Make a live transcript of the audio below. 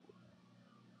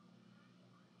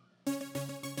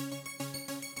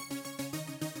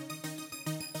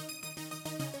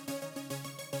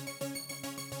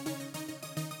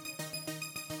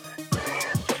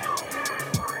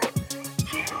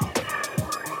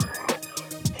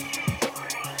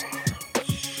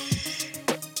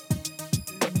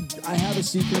a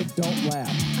secret. Don't laugh.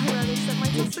 I'd rather set my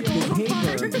testicles on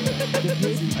fire.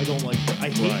 I don't like. I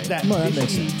hate that Well, that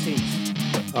makes fishy taste.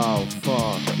 Oh,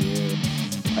 fuck you.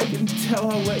 I can tell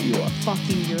how wet you are. Fuck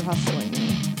you, you're hustling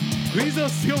me. Please don't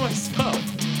steal my stuff.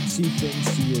 See things,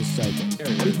 see your psychic.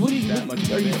 What are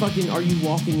you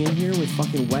walking in here with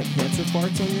fucking wet cancer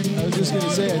farts on your hands? I was just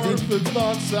gonna say, I think. It's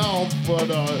not south, but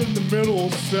in the middle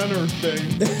center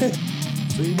thing.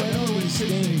 So you went on these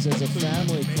things as a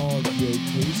family called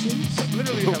vacations?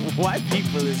 Literally, White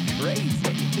people is crazy.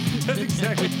 that's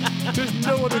exactly. There's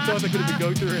no other thought that could have been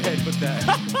going through her head but that.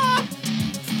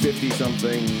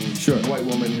 50-something white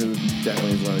woman who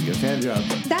definitely is going to get a hand job.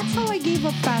 That's how I gave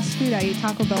up fast food. I ate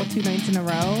Taco Bell 2 nights in a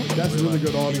row. That's really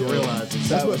good audio.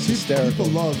 That was hysterical.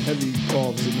 People love heavy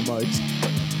calls in the mics.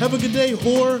 Have a good day,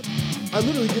 whore. I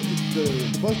literally give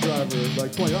the bus driver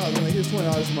like $20. I'm like, here's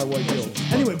 $20 for my white deal.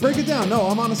 Anyway, break it down. No,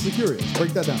 I'm honestly curious.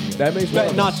 Break that down. That makes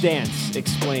But not dance.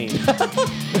 Explain. After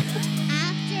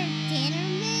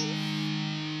Dinnerman?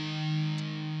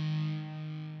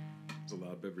 It's a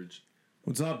loud beverage.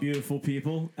 What's up, beautiful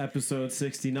people? Episode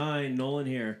 69. Nolan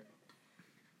here.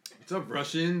 What's up,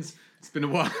 Russians? It's been a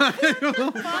while.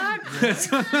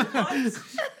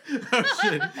 Oh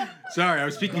shit! Sorry, I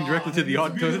was speaking directly to the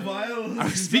audience. I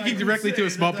was speaking directly to a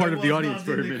small part of the audience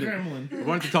for a minute. I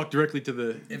wanted to talk directly to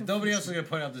the. If nobody else is going to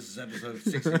point out this is episode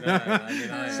 69, I mean,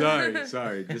 I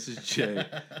Sorry. This is Jay.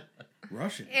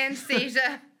 Russian.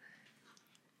 Anastasia.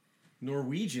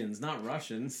 Norwegians, not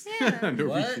Russians. Yeah.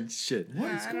 Norwegian shit.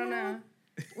 I don't know.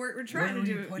 We're trying to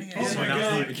do it. pointing Oh at? my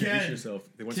God, Introduce Ken. yourself.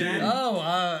 They want Ken. you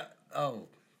to. Oh.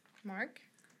 Mark?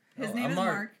 His name is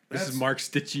Mark. This is Mark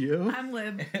Sticchio. I'm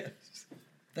Lib. Thanks,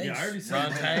 Yeah, I already said Ron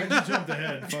that. Tang. I jumped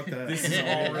ahead. Fuck that. This is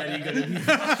already going to be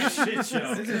a shit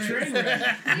show. It's a train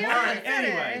wreck. Yeah,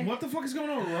 anyway. What the fuck is going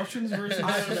on with Russians versus...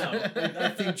 I don't know. I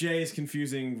think Jay is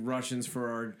confusing Russians for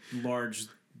our large,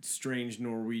 strange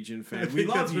Norwegian fan. We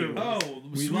love you. Oh,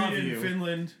 We Sweden, love you.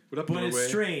 Finland. What up, But Norway? it's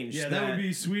strange. Yeah, that would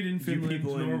be Sweden, Finland,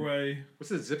 people in- Norway. What's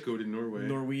the zip code in Norway?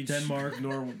 Norwegian. Denmark.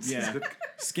 Yeah.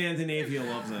 Scandinavia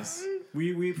loves us.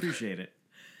 We appreciate it.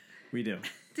 We do.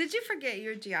 Did you forget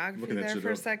your geography Looking that there shit for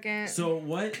a up. second? So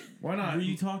what? Why not? Were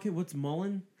you talking? What's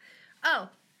Mullen? Oh,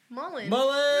 Mullen.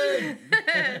 Mullen!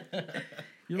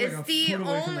 You're It's like a the foot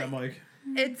away from only- that mic.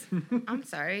 It's, I'm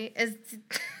sorry.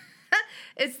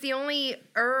 It's the only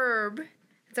herb.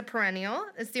 It's a perennial.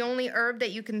 It's the only herb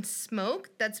that you can smoke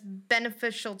that's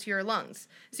beneficial to your lungs.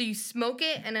 So you smoke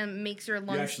it and it makes your You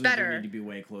lungs actually do better. need to be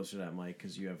way closer to that mic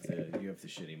because you have the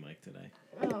shitty mic today.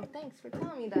 Oh, thanks for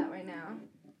telling me that right now.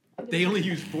 They only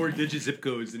use 4-digit zip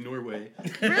codes in Norway.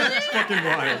 Really? That's fucking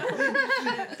wild.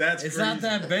 That's It's crazy. not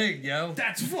that big, yo.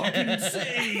 That's fucking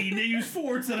insane. They use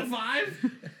 4 instead of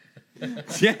 5?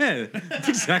 Yeah, that's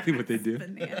exactly what they do.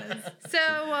 Bananas.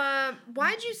 So,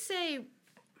 why'd you say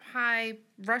hi,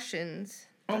 Russians?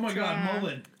 Oh my That's God, wrong.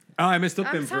 Mullen. Oh, I mistook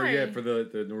I'm them sorry. for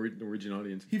the Norwegian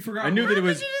audience. He forgot. I knew How that it could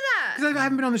was you do that? because I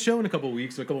haven't been on the show in a couple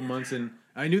weeks, a couple months, and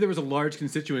I knew there was a large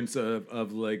constituents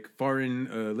of like foreign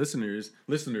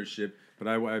listenership, but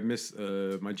I miss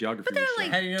my geography. But they're and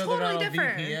like How do you know totally they're not on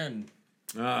different. VPN?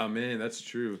 shit. Oh man, that's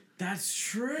true. That's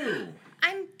true.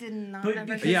 I did not But ever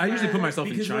because- think Yeah, I usually that. put myself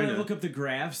in Because when I China. look up the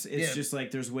graphs, it's Yeah. just like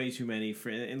there's way too many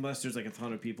unless there's like a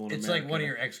ton of people in It's America. like one of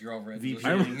your ex-girlfriends.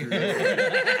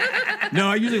 VPN. No,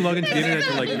 I usually log into the internet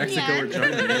to like Mexico or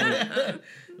China.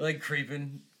 like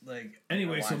creeping. Like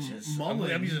Anyway, so watch this.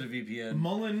 Mullen- I'm using a VPN.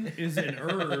 Mullen is an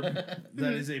herb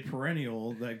that is a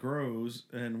perennial that grows,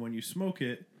 and when you smoke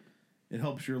it, it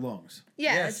helps your lungs.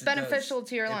 Yeah, Yes, it's it does. beneficial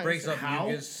to your lungs. It breaks up How?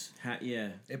 mucus. Yeah.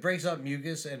 It breaks up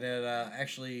mucus, and it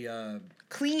actually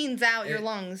Cleans out your it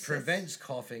lungs. prevents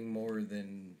coughing more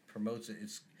than promotes it.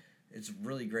 It's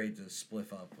really great to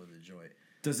spliff up with a joint.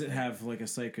 Does it have like a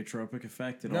psychotropic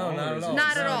effect at No, all? not or at is all. it Not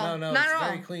just- at all. No, Not it's at all.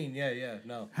 very clean. Yeah,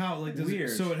 no. How like does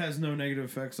Weird. it, so it has no negative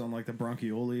effects on like the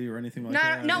bronchioli or anything like No,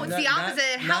 that? no, it's Not- the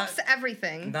opposite. It not- helps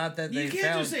everything. Not that they You can't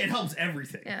found. just say it helps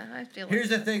everything. Yeah, I feel like Here's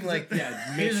the that. thing, like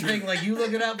Yeah, here's the make thing, like you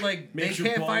look it up, like they Makes your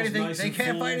can't find balls anything. nice They and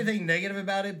can't full. find anything negative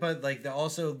about it, but like they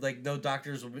also like no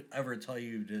doctors will ever tell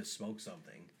you to smoke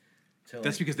something. To,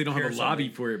 That's like, because they don't have a cure lobby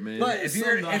something. for it, man. But if Some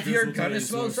you're doctors if you're will tell you gonna to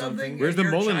smoke smoke something, something. Where's if the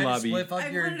you're Mullen trying to lobby? spliff up I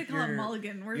your, wanted to call your, him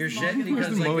Mulligan. Where's your the shit Mulligan? because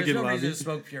the like there's Mulligan no reason lobby? to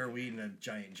smoke pure weed in a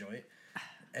giant joint,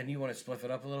 and you want to spliff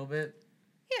it up a little bit.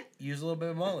 Yeah. Use a little bit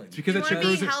of Mullen. It's because You that want shit to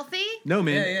be grows. healthy? No,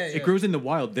 man, Yeah. it grows in the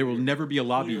wild. There will never be a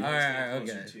lobby. All right,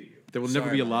 okay. There will never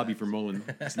Sorry be a about lobby that. for Mullen.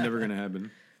 It's never gonna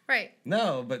happen. Right.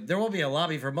 No, but there won't be a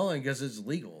lobby for Mullen because it's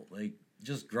legal. Like,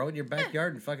 just grow it in your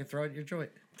backyard and fucking throw it in your joint.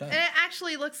 Done. And it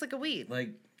actually looks like a weed. Like,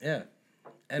 yeah.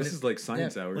 And This is like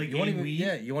science hour. like- You won't Gay even, weed?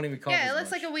 yeah, you won't even call Yeah, it it as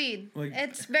looks much. like a weed. Like-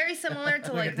 It's very similar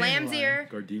to Like like a lamb's dandelion. ear.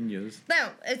 Gardenias. No,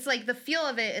 it's like the feel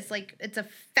of it. It's like it's a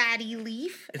fatty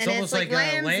leaf, It's and almost it's like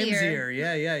like, lamb's lamb's ear.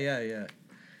 ear. Yeah.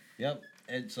 Yep.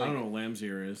 It's I like don't know what lamb's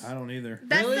ear is. I don't either.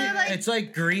 That's really, the, like, it's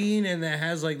like green and it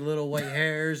has like little white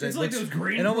hairs. It's it like looks, those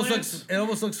green It almost plants. looks. It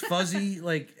almost looks fuzzy,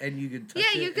 like, and you can touch it.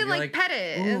 yeah, you and can you're like pet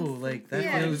it. Ooh, It's- like that.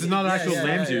 yeah. feels- This is not actual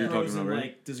lamb's ear It you're talking grows in, about, right?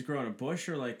 like, does it grow in a bush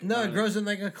or like? No, it grows in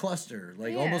like a cluster,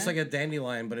 like almost Yeah. like a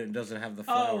dandelion, but it doesn't have the Oh,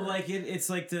 flower. like it's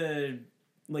like the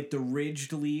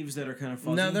ridged leaves that are kind of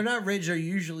fuzzy. No, they're not ridged. They're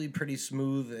usually pretty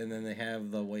smooth, and then they have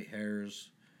the white hairs.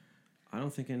 I don't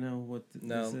think I know what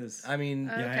No, this is. I mean,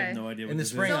 Yeah, I Okay. have no idea what in the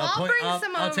this spring, So is. I'll bring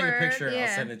some I'll take a over, picture. yeah. I'll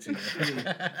send it to you.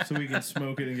 So we can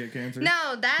smoke it and get cancer.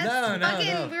 No, that's No, no,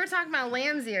 fucking. no. We were talking about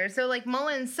lamb's ear. So like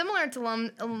mullein, similar to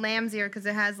lamb's ear, because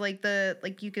it has like the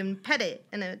like you can pet it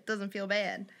and it doesn't feel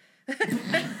bad.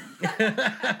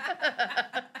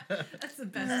 That's the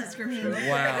best description I've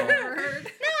Wow. ever heard.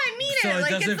 No, I mean So it. it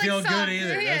Like doesn't it's feel like good soft.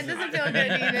 either, Yeah, does it it? doesn't feel good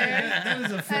either. That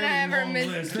is a And I fairly ever long missed-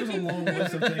 list. There's a long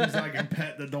list of things I can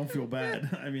pet that don't feel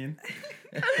bad. I mean,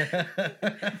 So lamb's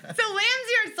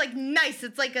ear, it's like nice.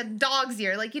 It's like a dog's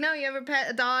ear. Like you ever pet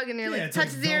a dog and you're Yeah, like it's touch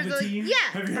like his ears. Like, velveteen. yeah,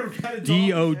 Have you ever pet a dog?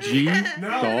 D-O-G? No.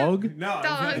 Dog? No, I've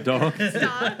Dog. had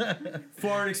Dog? dog.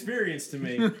 foreign experience to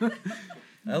me.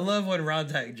 I love when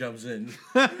Rontag jumps in.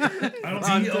 I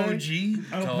don't D-O-G?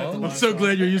 I don't pet the Dog? I'm so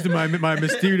glad you're using my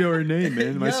Mysterio name,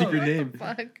 man. My Yo. secret name.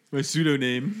 Fuck. My pseudo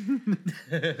name.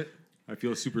 I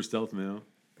feel super stealth now.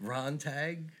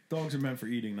 Rontag? Dogs are meant for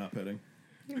eating, not petting.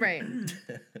 Right.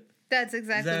 That's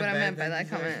exactly that a what I bad meant by thing that to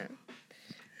say? comment.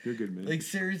 You're good, man. Like,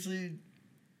 seriously?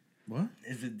 What?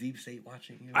 Is it Deep State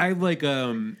watching you? I've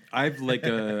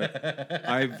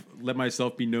let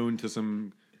myself be known to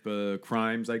some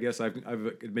crimes. I guess I've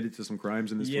admitted to some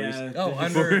crimes in this place. Yeah. Oh,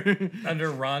 under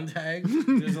Rontag?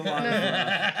 There's a lot of.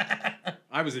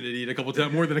 I was an idiot a couple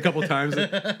times, more than a couple times, and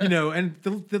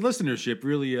the listenership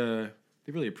really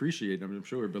they really appreciate it, I'm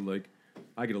sure, but like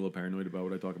I get a little paranoid about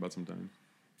what I talk about sometimes.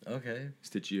 Okay.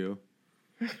 Stitchio.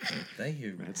 Thank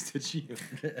you. Matt Stitchio.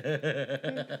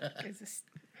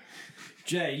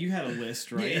 Jay, you had a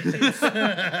list, right?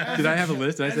 Did I have a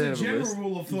list? Did I As say I a have a general list?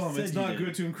 rule of You thumb, said it's you not did.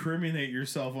 good to incriminate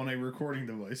yourself on a recording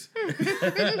device. I'm just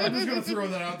gonna throw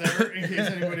that out there in case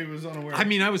anybody was unaware. I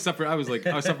mean, I was suffering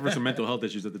from some mental health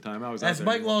issues at the time. I was out As there.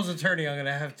 Mike Law's attorney, I'm going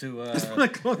to have to... Stop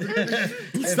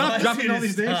I dropping see all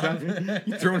these this names. stuff. Stop.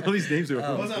 You're throwing all these names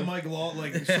around. was that Mike Law,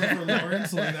 like Surfer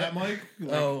Lawrence, like that Mike?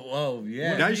 Like, Oh,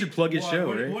 yeah. Now you should plug his what- show,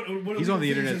 what- right? what He's on the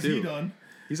things internet has he too. done?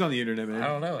 He's on the internet, I man.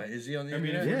 don't know. Is he on the I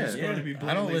mean, internet? if we're Yeah. just going to be I don't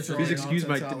blatantly listen. throwing Please excuse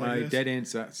my nonsense out like this. dead aunt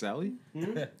Sally. I was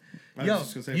Yo,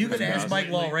 just gonna say, you for can ask some Mike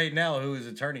reason, Law like, right now who his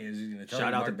attorney is. He's going to tell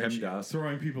Shout you out to Mark Benchio. PEMDAS.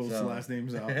 throwing people's So- last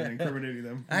names out and incriminating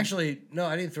them. Actually, no,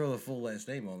 I didn't throw the full last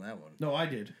name on that one. No, I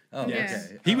did. Oh, Yes.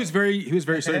 okay. He was very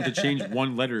certain to change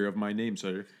one letter of my name,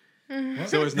 sir.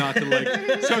 So as not to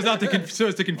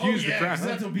confuse the Oh, yeah, crowd. 'cause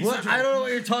that's what be What? such a- I don't know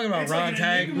what you're talking about, It's like an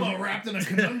Rontag. enigma wrapped in a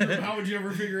conundrum. How would you ever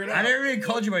figure it out? I never even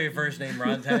called you by your first name,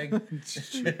 Rontag.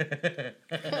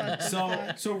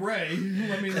 So Ray,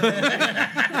 let me know.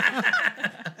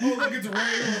 Oh, look, it's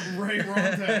Ray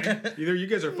Rontag. Either you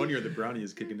guys are funny or the brownie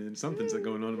is kicking in. Something's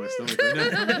going on in my stomach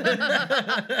right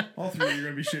now. All three of you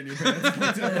are going to be shitting your pants.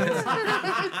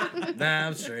 Nah,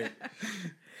 I'm straight.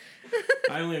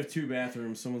 I only have 2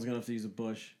 bathrooms. Someone's gonna have to use a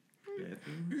bush.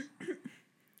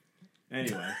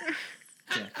 Anyway,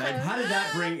 yeah,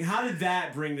 how did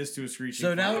that bring this to a screeching?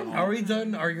 So now, halt? are we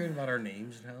done arguing about our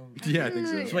names now? Yeah, I think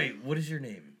so. So wait, what is your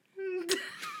name?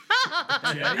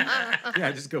 Yeah,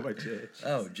 I just go by Jay.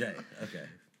 Oh, Jay. Okay.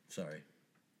 Sorry.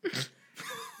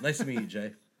 Nice to meet you,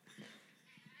 Jay.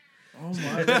 Oh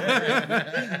my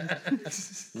god.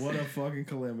 What a fucking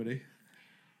calamity.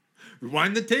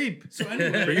 Rewind the tape. So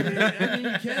anyway, I mean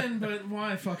you can, but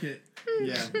why? Fuck it.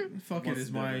 Yeah. Fuck it What's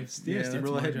is the my difference? Yeah, that's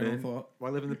steamroll my ahead, general man. thought. Why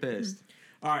live in the past?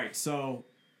 All right. So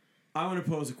I want to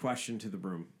pose a question to the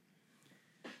broom.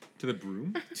 To the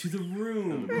broom? To the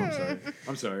room.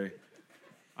 I'm sorry.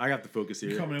 I got the focus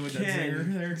here. Coming in with that Ken.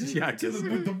 zinger there. Yeah, I guess.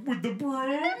 With the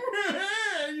broom.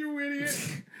 You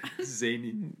idiot.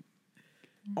 Zany.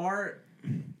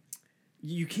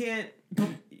 You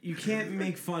can't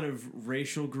make fun of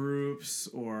racial groups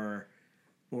or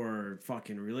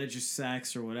fucking religious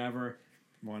sects or whatever.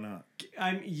 Why not?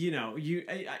 You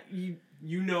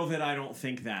know that I don't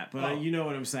think that, but you know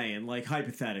what I'm saying. Like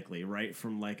hypothetically, right?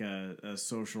 From like a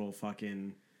social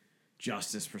fucking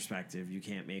justice perspective, you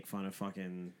can't make fun of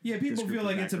fucking. Yeah, people this group feel or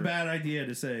like that it's a group. bad idea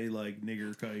to say like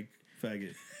nigger, kike,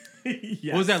 faggot.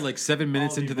 Yes. What was that, like 7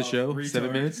 minutes All the into the above. show? Retard.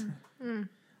 7 minutes?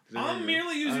 I'm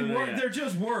merely using know words. yet. They're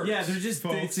just words. Yeah, they're just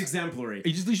folks. it's exemplary.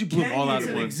 You just blew them all out As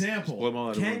at an once. example, Blow them all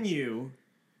out at Can once. you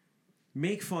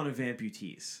make fun of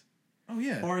amputees? Oh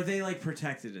yeah. Or are they like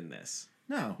protected in this?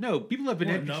 No, people have been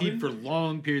What, amputated nubbin? for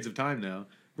long periods of time now.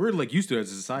 We're like used to it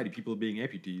as a society, people being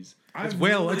amputees. It's I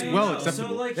well know. acceptable.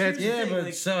 So, like, yeah, here's it's, the Yeah, thing, but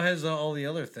like- so has all the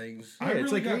other things. yeah, I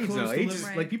it's really like got AIDS close now. to AIDS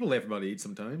living- is, like people laugh about AIDS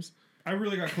sometimes. I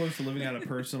really got close to living out a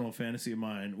personal fantasy of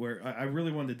mine where I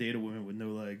really wanted to date a woman with no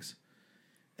legs.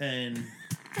 And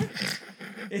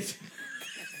It's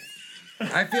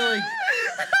I feel like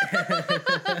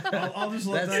I'll just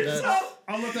let That's that. nuts.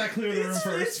 I'll let that clear the room it's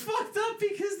first. fucked up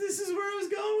because this is where I was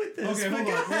going with this. Okay, hold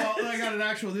But on. go Well, ahead. I got an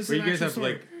actual. This Where is you an guys actual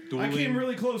have, story. like, dueling- I came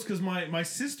really close because my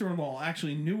sister-in-law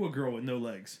actually knew a girl with no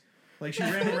legs. Like she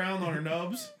ran around on her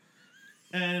nubs,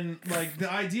 and like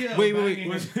the idea. Wait, of wait,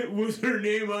 banging- Was her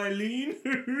name Eileen?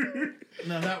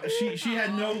 No, that she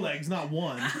had no legs, not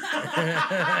one.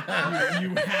 you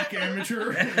hack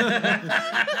amateur.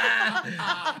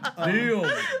 deal.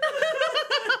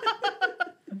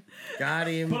 Got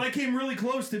him. But I came really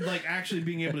close to like actually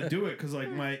being able to do it because like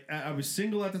I was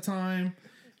single at the time,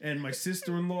 and my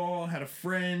sister-in-law had a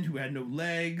friend who had no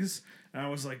legs, and I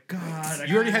was like, God.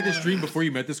 You already had this dream before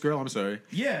you met this girl. I'm sorry.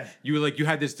 Yeah. You were like you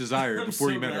had this desire I'm before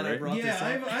so you met glad I her, brought right? this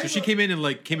Yeah, up. So she came in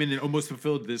and almost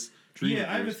fulfilled this dream. Yeah, of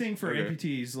I have a yours. thing for Okay.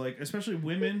 amputees, like especially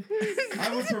women.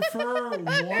 I would prefer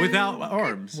one Without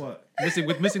arms. What?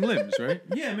 Missing limbs, right?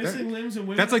 Yeah, missing limbs and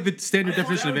women. That's like the standard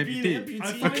definition of that would be an amputee.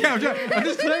 amputee. Okay, I'm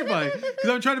just clarifying because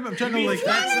I'm trying to like.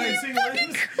 That's missing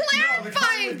limbs.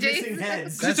 Clarifying, missing Jason.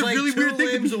 heads. It's a like really 2 weird thing.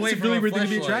 limbs To be, away it's a from really a weird thing to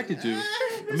be fleshlight. attracted to.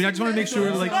 I mean, I just want to make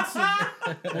sure, like,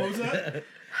 What was that?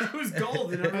 It was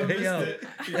gold and I missed Yo. it.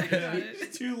 Yeah.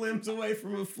 2 limbs away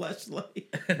from a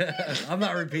fleshlight. I'm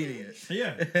not repeating it.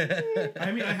 Yeah.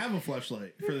 I mean, I have a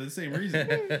fleshlight for the same reason.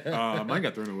 mine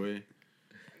got thrown away.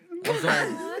 I'm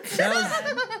sorry.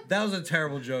 That was a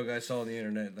terrible joke I saw on the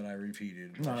internet that I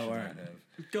repeated. I should all right. not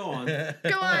have. Go on.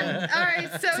 Go on. All right,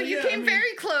 so, you yeah, came I mean-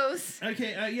 very close.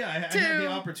 Okay, yeah, I had the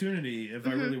opportunity if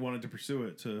I really wanted to pursue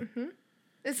it to.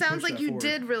 It sounds push like that you forward.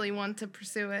 did really want to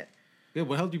pursue it. Yeah,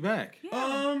 what held you back? She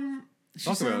Talk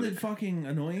about sounded it. fucking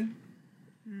annoying.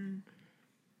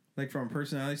 Like from a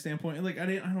personality standpoint, like I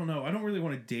don't know. I don't really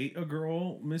want to date a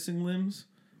girl missing limbs.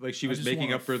 Like she I was just making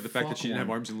wanna up for the fact that fuck she didn't have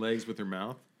one. arms and legs with her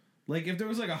mouth. Like if there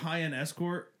was like a high end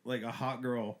escort, like a hot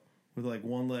girl with like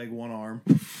one leg, one arm,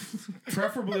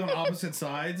 preferably on opposite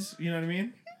sides. You know what I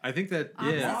mean? I think that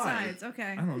Opposite yeah. sides.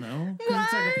 Okay. I don't know. 'Cause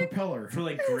it's like a propeller. For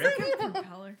like grip?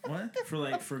 Propeller.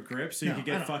 What? For grip so you No, could I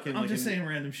get don't- fucking I'm like just an- saying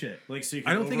random shit. like so you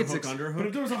I can don't think it's overhook, underhook. But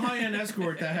if there was a high end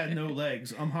escort that had no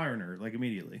legs, I'm hiring her like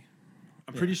immediately.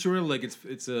 I'm pretty sure like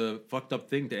it's a fucked up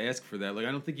thing to ask for that. Like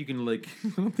I don't think you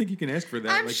can ask for that.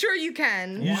 I'm like, sure you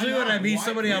can. Usually when I meet Why-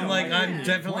 somebody, yeah, I'm like, why I'm not?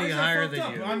 definitely Why is that higher fucked than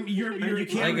up? you. I'm, you're, And you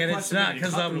can't Like, and request it's not somebody to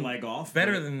 'cause cut I'm their leg off,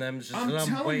 better but- than them. It's just I'm that I'm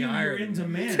telling way you, higher you're in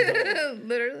than them. demand.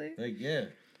 Literally. Like, yeah.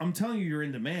 I'm telling you, you're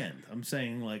in demand. I'm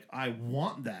saying like, I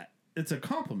want that. It's a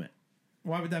compliment.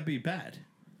 Why would that be bad?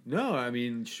 No, I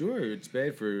mean sure, it's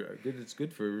bad for good. It's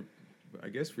good for, I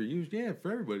guess for you. Yeah,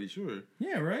 for everybody. Sure.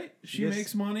 Yeah, right. She Yes.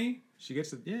 makes money. She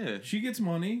gets it. Yeah. She gets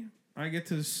money. I get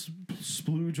to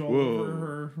splooge all Whoa.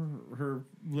 over her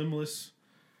limbless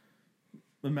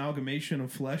amalgamation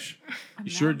of flesh. You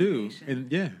sure do.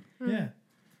 And yeah. Yeah.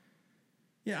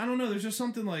 Yeah, I don't know. There's just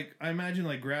something like I imagine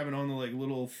like grabbing on the like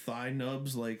little thigh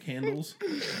nubs like handles. Do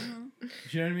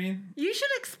you know what I mean? You should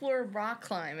explore rock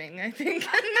climbing, I think.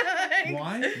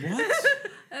 Why? What?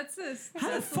 That's this.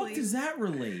 How the fuck does that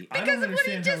relate? I Because don't of what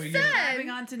he understand how just we said. get Grabbing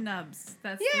onto nubs.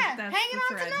 That's Yeah, that's hanging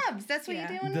the on thread. to nubs. That's what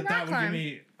Yeah. you do when you that. rock That would give climb.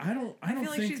 me. I don't I feel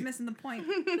like think. she's missing the point.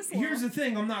 Just a Here's little. the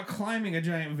thing: I'm not climbing a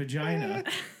giant vagina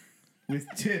with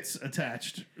tits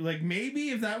attached. Like maybe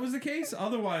if that was the case.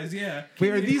 Otherwise, yeah. Wait,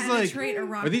 are these like penetrate a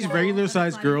rock are these wall regular at a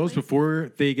sized climbing girls place?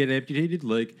 before they get amputated?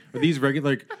 Like are these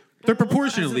regular? Like they're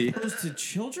proportionally. As opposed to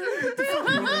children? What the fuck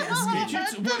are you asking?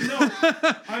 Midgets? Well,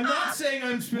 no, I'm not saying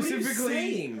I'm What are you specifically.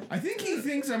 saying? I think he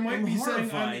thinks I might I'm be saying I'm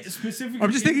horrified. specifically.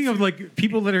 I'm just thinking of like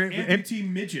people that are amputee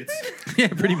midgets. yeah,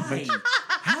 pretty Why? much.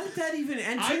 How did that even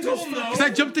enter? I this don't fucking- know. Because I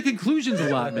jump to conclusions a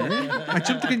lot, man. I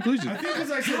jump to conclusions. I think because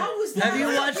I said. How was that? Have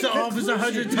you watched The Office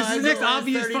 100 This times? is the in next the last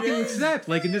obvious 30 fucking days? step,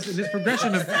 like in this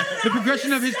progression of the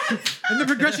progression of his and the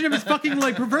progression of his fucking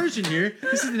like perversion here.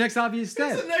 This is the next obvious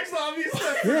step. The next obvious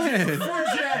step Yeah.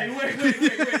 for Jay. Wait.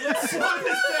 Let's slow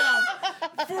this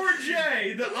down. For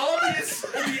Jay, the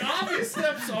obvious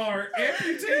steps are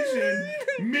amputation,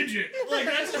 midget. Like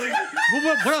that's like. Well,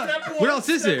 what Step else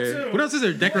one, is step there? two. What else is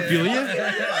there?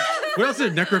 Necrophilia? What else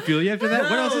is there? Necrophilia after that?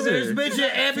 What else is there's there?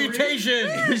 midget amputation.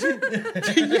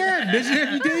 Yeah, midget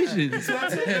amputations. So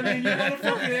that's it. I mean, you want a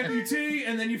fucking amputee,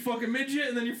 and then you fuck a midget,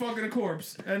 and then you fucking a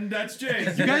corpse, and that's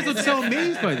Jay. You guys look so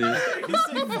amazed by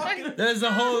this. There's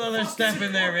a whole other step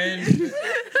in there, man.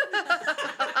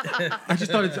 I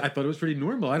thought it was pretty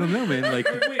normal. I don't know, man. Like,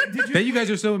 Wait, did you? bet you guys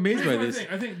are so amazed by Here's this.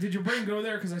 what I think. Did your brain go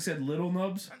there because I said little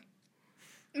nubs?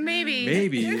 Maybe.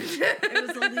 Maybe, It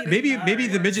was a leading maybe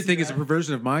the midget thing is a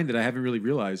perversion of mine that I haven't really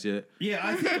realized yet. Yeah,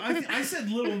 I said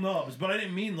little nubs, but I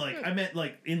didn't mean like I meant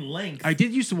like in length. I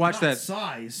did used to watch not that.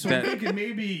 size. So that- I'm thinking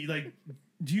maybe like,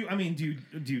 do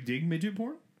you dig midget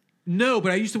porn? No,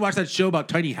 but I used to watch that show about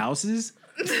tiny houses.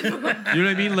 You know what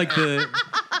I mean? Like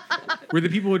where the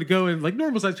people would go and like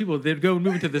normal sized people, they'd go and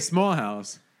move into the small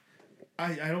house.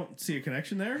 I don't see a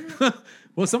connection there.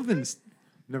 Well, something's.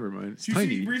 Never mind. It's You tiny.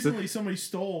 see, recently somebody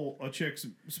stole a chick's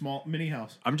small mini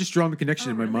house. I'm just drawing the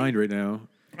connection in my mind right now.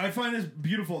 I find this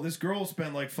beautiful. This girl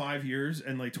spent like 5 years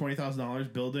and like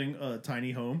 $20,000 building a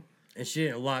tiny home. And she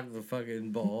didn't lock the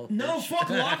fucking ball. No, fuck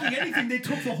locking anything. They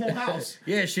took the whole house.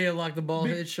 Yeah, she didn't lock the ball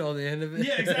hitch on the end of it.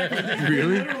 Yeah, exactly. They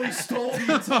Really? literally stole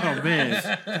the entire Oh man,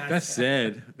 house. that's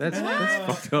sad. That's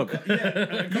fucked up. You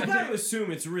got to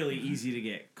assume it's really easy to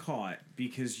get caught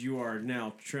because you are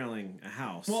now trailing a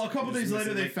house. Well, a couple Just days later,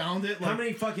 missing, they like, found it. how Like,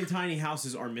 many fucking tiny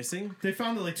houses are missing? they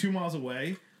found it like 2 miles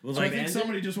away. Well, So I like, think abandoned?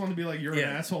 somebody just wanted to be like, "You're an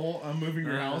Yeah. asshole. I'm moving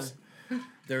your house."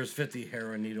 There's 50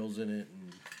 heroin needles in it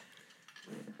and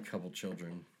a couple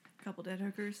children. Couple dead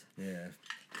hookers. Yeah.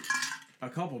 A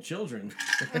couple children.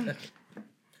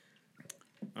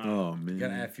 Oh You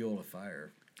gotta man. add fuel to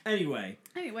fire. Anyway,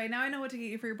 Anyway, now I know what to get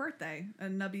you for your birthday. A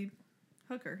nubby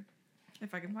hooker.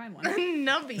 If I can find one.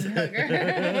 Nubby hooker.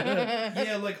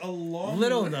 Yeah, like a long,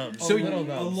 Little nubs. So little a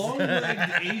nubs.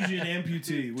 long-legged Asian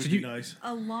amputee would be nice.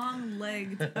 A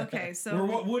long-legged. Okay, so Or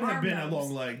what would have arm been a nubs.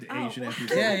 long-legged Oh. Asian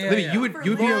amputee? Yeah, yeah, Libby, yeah.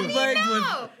 you'd be Long legged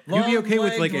No. with you'd be okay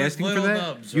with long like legged asking for little that.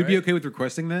 nubs, You'd be right? okay with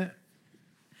requesting that.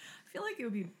 I feel like it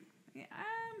would be. Yeah,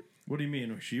 What do you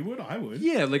mean? She would? I would.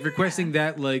 Yeah, like requesting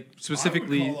that like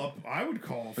specifically. I would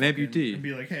call an fucking- amputee. and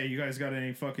be like, "Hey, you guys got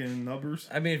any fucking numbers?"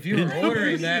 I mean, if you were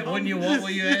ordering that, wouldn't you want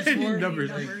what you asked for? Numbers.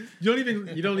 numbers.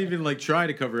 You don't even like try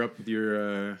to cover up with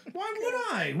your. Why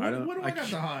would I? What do I got can't-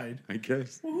 to hide? I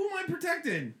guess. Well, who am I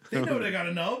protecting? They know they got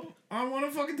a nub. I don't want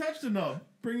to fucking touch the nub.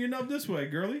 Bring your nub this way,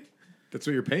 girlie. That's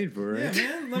what you're paying for, right?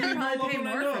 Yeah, man. Let me you know probably pay when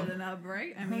I more for nub. the nub,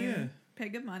 right? I Oh, mean, yeah. pay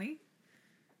good money.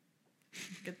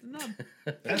 Get the nub.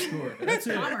 Escort. That's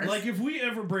it. Commerce. Like, if we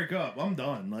ever break up, I'm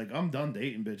done. Like, I'm done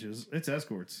dating bitches. It's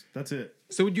escorts. That's it.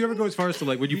 So would you ever go as far as to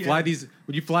like would you Yeah.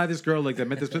 fly this girl like that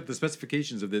met the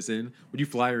specifications of this in? Would you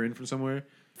fly her in from somewhere?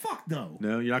 Fuck no.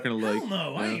 No, you're not gonna like. Hell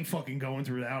no. I ain't fucking going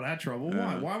through all that trouble.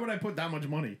 Why? Why would I put that much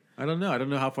money? I don't know. I don't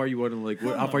know how far you want to like.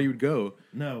 Hell How no. far you would go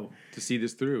No. to see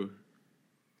this through?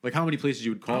 Like how many places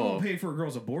you would I call? won't pay for a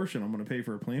girl's abortion. I'm going to pay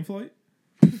for a plane flight.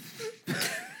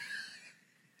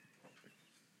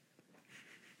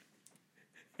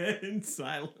 in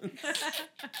silence.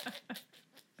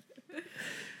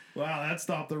 Wow, that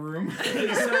stopped the room.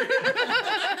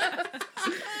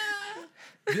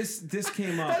 This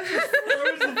came up.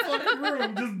 Froze the fucking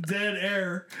room. Just dead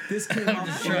air. This came up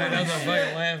Trying not to fucking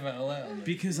laugh out loud.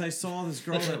 because I saw this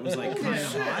girl that was like kind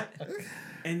of hot,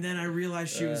 and then I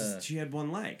realized she had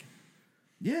one leg,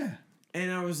 Yeah. and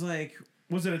I was like,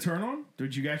 Was it a turn on?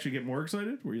 Did you actually get more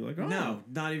excited? Were you like, oh. no,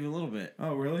 not even a little bit.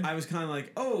 Oh, really? I was kind of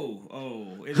like,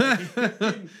 oh,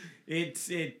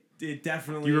 it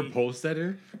definitely. You repulsed at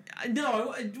her?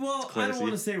 No, well, I classy. don't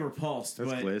want to say repulsed, That's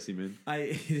but classy, man.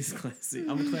 it is classy.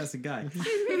 I'm a classic guy.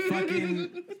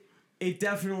 Fucking, it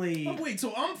definitely. Oh, wait,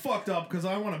 so I'm fucked up because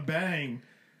I want to bang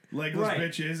legless Right.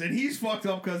 bitches, and he's fucked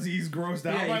up because he's grossed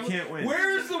out. Yeah, you Like, can't win.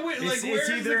 Where's the win? Like, It's where's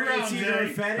either the ground, it's either a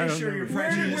Jay? fetish or you're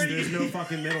prejudiced. Where do you- There's no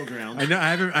fucking middle ground. I know.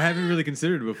 I haven't really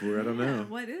considered it before. I don't know.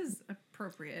 What is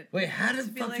appropriate? Wait, how the To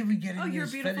be fuck like, did we get oh, into you're a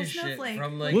this beautiful fetish shit snowflake.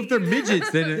 from like? Well, if they're midgets,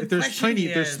 then if there's Question tiny, he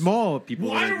if there's has. small people.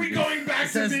 Why then are we you- going back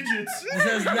to This has- midgets? This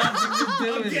has nothing to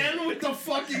do with it. Again with the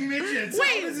fucking midgets.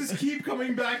 Wait. How does this keep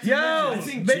coming back to Yo, I midgets?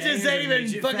 think midgets Jay ain't has a even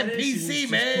midget fucking fetish and it PC,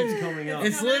 just man. keeps coming up.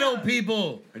 It's little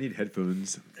people, I need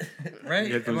headphones. right?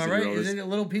 Yeah, Am I those right? are always- Is it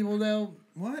little people now?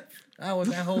 What? Oh, with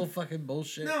that whole fucking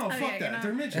bullshit. No, yeah, fuck you're that. not-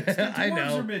 They're midgets. They're I dwarves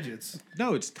know. or midgets.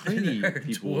 No, it's tiny They're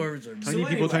people. dwarves or Tiny So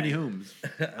people, tiny anyway. homes.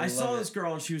 I saw this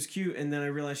girl and she was cute, and then I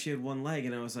realized she had one leg,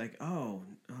 and I was like, oh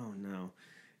no,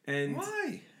 and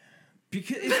Why?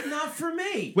 because it's not for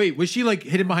me. Wait, was she like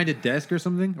hidden behind a desk or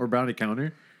something, or behind a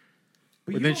counter?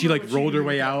 But And you then don't she know like what rolled can her do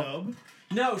way with that out. nub.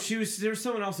 No, there was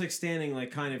someone else like standing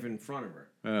like kind of in front of her.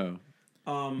 Oh,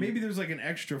 Maybe there's like an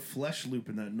extra flesh loop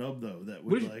in that nub though that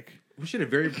would we should have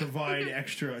very provide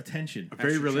extra attention. A very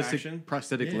Extra realistic traction?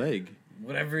 prosthetic leg.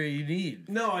 Whatever you need.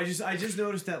 No, I just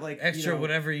noticed that like Extra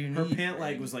whatever you her need. pant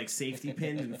leg was like safety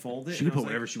pinned and folded. She and could I was put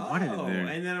whatever like, she wanted in there.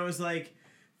 And then I was like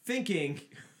thinking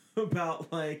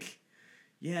about like,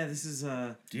 yeah, this is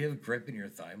Do you have grip in your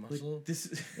thigh muscle? this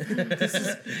is this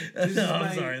is No, I'm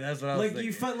my- sorry. That's what I was like thinking.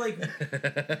 you find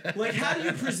like how do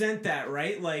you present that,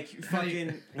 right? Like fucking.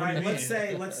 what do All right,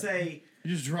 you let's say.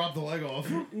 You just drop the leg off.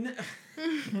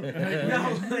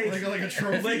 No, like a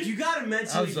trophy. Like you gotta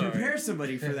mentally I'm sorry. prepare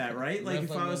somebody for that, right? Like if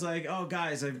Nothing, I was like, oh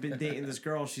guys, I've been dating this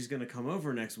girl, she's gonna come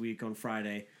over next week on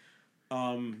Friday.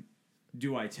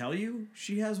 Do I tell you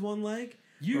she has one leg?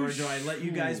 Or do I let you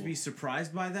guys be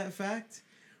surprised by that fact?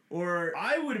 Or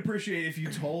I would appreciate if you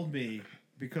told me,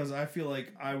 because I feel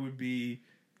like I would be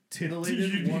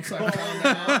titillated once I found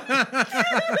out.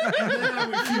 And then I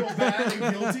would feel bad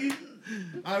and guilty.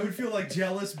 I would feel like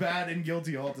jealous, bad, and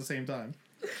guilty all at the same time.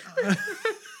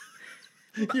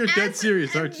 You're dead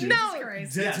serious, aren't you? No,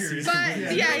 Dead serious. but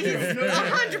yeah, he's no,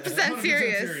 100%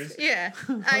 serious. Yeah,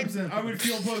 100%. I would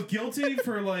feel both guilty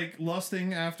for like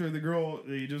lusting after the girl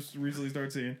that you just recently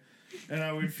started seeing, and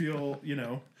I would feel,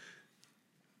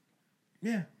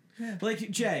 yeah. like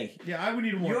Jay, Yeah, I would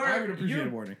need a warning. I would appreciate a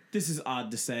warning. This is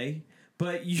odd to say,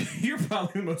 but you're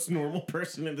probably the most normal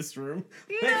person in this room.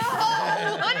 no way.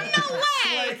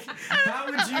 Like, how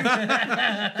would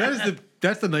you?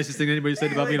 That's the nicest thing anybody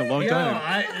said about me in a long Yo,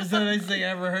 time. it's the nicest thing I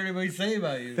ever heard anybody say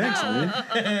about you. Thanks, man.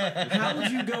 How would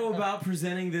you go about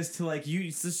presenting this to like you?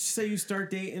 Let's just say you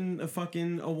start dating a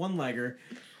one-legger,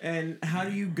 and how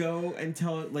do you go and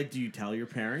tell it? Like, do you tell your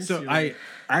parents? So You're I like,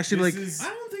 actually this I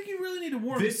don't think you really need to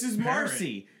warn. This is parent.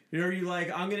 Marcy. Are you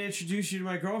like, I'm gonna introduce you to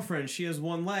my girlfriend. She has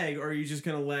one leg, or are you just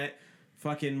gonna let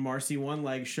fucking Marcy one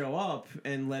leg show up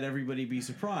and let everybody be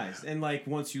surprised? And like,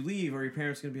 once you leave, are your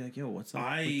parents gonna be like, "Yo, what's up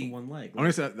with the one leg?"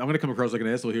 I'm gonna come across like an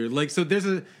asshole here. Like, so there's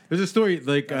a story.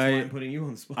 Like, That's why I'm putting you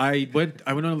on the spot. I went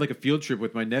on like a field trip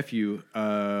with my nephew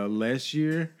last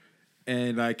year,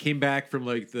 and I came back from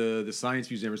like the science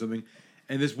museum or something,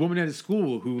 and this woman at his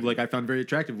school who like I found very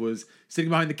attractive was sitting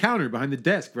behind the counter, behind the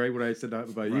desk, right? What I said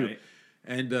about you. Right.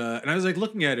 And I was like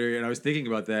looking at her, and I was thinking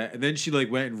about that, and then she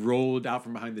like went and rolled out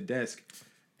from behind the desk,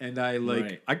 and I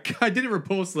like I didn't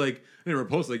repulse like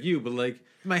you, but like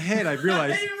in my head I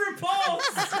realized I didn't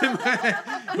repulse.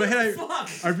 my head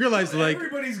I realized like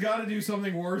Everybody's got to do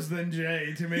something worse than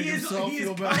Jay to make He is himself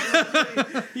feel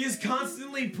bad. he is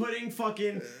constantly putting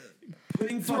fucking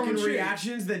Throwing shade.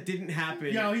 reactions that didn't happen.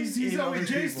 Yeah, he's in always other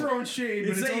Jay's people. throwing shade,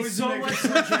 but It's it's always so to make much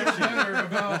himself feel projection. better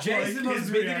about Jay's the like, most his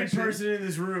bigoted reaction. person in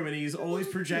this room, and he's always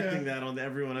projecting that onto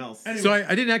everyone else. Anyway. so I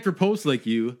didn't act repulsed like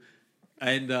you,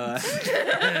 and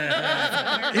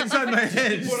inside my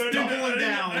head But Stumbling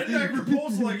down. I didn't act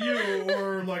repulsed like you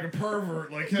or like a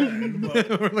pervert like him.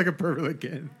 But or like a pervert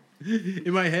again.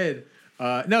 In my head.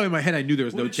 No, in my head I knew there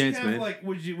was no did she chance, have, man. like,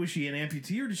 was she an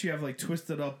amputee or did she have like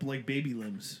twisted up like baby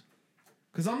limbs?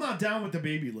 Because I'm not down with the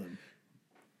baby limb.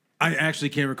 I actually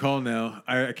can't recall now.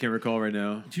 I can't recall right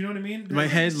now. Do you know what I mean? In my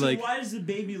head, So like why does the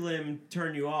baby limb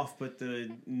turn you off, but the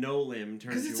no limb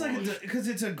turns Because you it's on? like because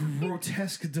it's a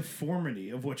grotesque deformity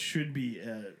of what should be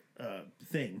a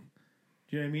thing.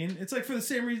 Do you know what I mean? It's like for the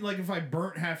same reason, like if I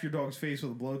burnt half your dog's face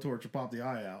with a blowtorch and popped the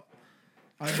eye out,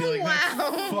 I'd be like,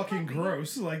 that's fucking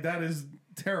gross. Like that is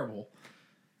terrible.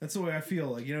 That's the way I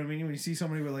feel. Like, you know what I mean? When you see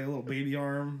somebody with like a little baby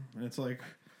arm and it's like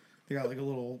they got like a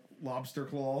little lobster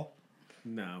claw.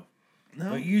 No.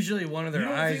 No. But usually one of their You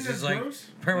don't eyes think that's is like gross?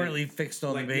 permanently fixed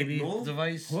on like the baby Nick Knoll?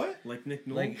 device. What? Like Nick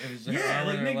Knoll? Like if it's an Yeah, arm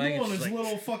like or Nick leg, Knoll and it's his like,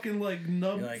 little fucking like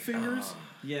nub you're like, fingers.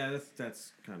 yeah,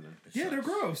 that's kind of. Yeah, they're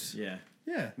gross. Yeah.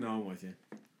 Yeah, No, I'm with you.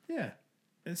 yeah.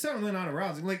 It's certainly not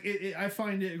arousing. Like I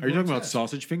find it. are you talking about grotesque.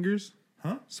 sausage fingers?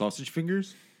 Huh? Sausage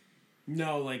fingers?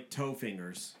 No, like toe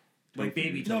fingers. Like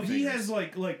baby toe No, fingers. he has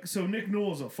like so Nick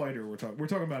Knoll is a fighter. We're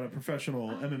talking about a professional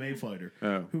MMA fighter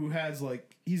Oh. who has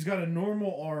like he's got a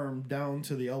normal arm down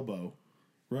to the elbow,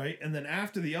 right? And then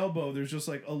after the elbow, there's just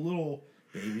like a little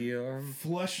baby arm.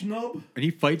 flesh nub. And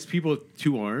he fights people with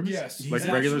 2 arms? Yes. Like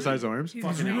He's regular actually- size arms? He's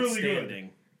fucking really really good.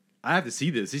 I have to see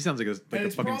this. He sounds like a And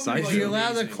it's fucking probably side Is like- he show.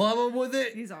 allowed to amazing. club him with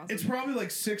it? He's awesome. It's probably like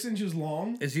 6 inches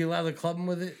long. Is he allowed to club him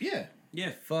with it? Yeah.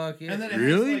 Yeah. Fuck yeah. And then it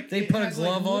Really? has, like, They it put a has, like,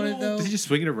 glove on it, little- though? Does he just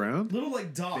swing it around? Little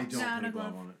like dots. They don't No, put no a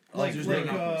glove glove. on it. Like There's like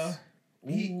no knuckles.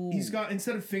 he's got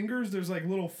instead of fingers, there's like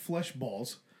little flesh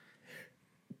balls.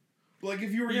 Like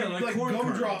if you were Yeah, using, like like corn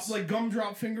gumdrop, kernels. like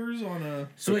gumdrop fingers on a.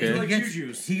 So Okay. he, Like gets,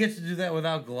 Juju's. he gets to do that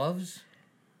without gloves?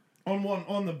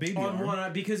 On the baby on arm.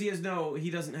 one because he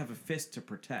doesn't have a fist to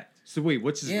protect. So wait,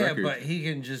 what's his Yeah, record? but he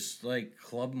can just like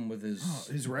club him with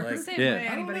his record? like, Same Yeah. way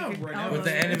I don't anybody know, could right now. elbow with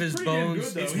the you. end of his Pretty damn bones.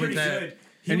 good, though. It's with pretty that. good.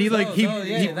 And he like he, no,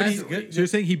 yeah, he that's he- good. So you're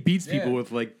saying he beats people Yeah.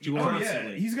 with like two Oh arms? yeah,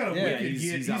 Constantly. he's got a Yeah, wicked. he's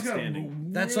He's got a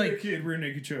outstanding. That's like- wicked rear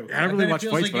naked choke. I don't really bet it watch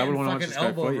feels fights, like but I would getting want to watch fucking this guy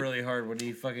elbow fight. really hard when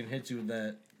he fucking hits you with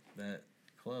that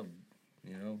club.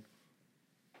 You know.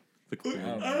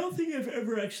 I don't think I've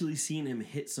ever actually seen him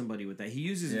hit somebody with that. He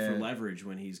uses it for Yeah. leverage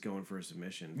when he's going for a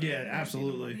submission. but Yeah, I've never seen him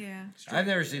absolutely. Yeah. I've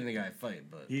never seen the guy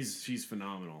fight, but He's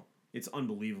phenomenal. It's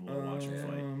unbelievable to watch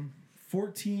him fight.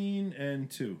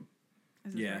 14-2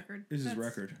 Is his Yeah. record? is his That's-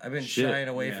 record. I've been Shit. shying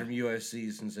away Yeah. from UFC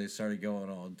since they started going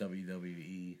all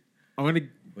WWE I'm gonna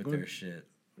with their shit.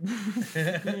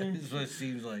 Is what it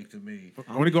seems like to me.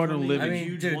 I want to go out on a limb. I and- mean,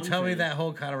 huge dude, one tell me fan. that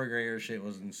whole Conor McGregor shit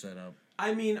wasn't set up.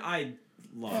 I mean, I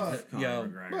love Conor yo.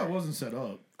 McGregor. Well, it wasn't set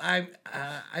up. I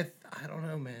don't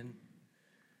know, man.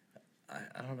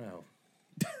 I don't know.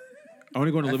 I want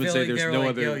to go on a I limb and feel say like there's they're no like,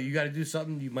 other. yo, you got to do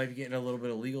something. You might be getting a little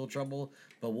bit of legal trouble,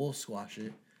 but we'll squash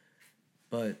it.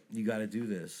 But you got to do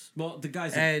this. Well, the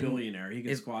guy's a And billionaire. He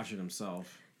can if- squash it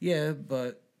himself. Yeah,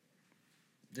 but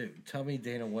dude, tell me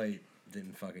Dana White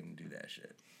didn't fucking do that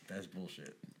shit. That's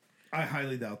bullshit. I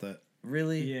highly doubt that.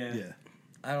 Really? Yeah. Yeah.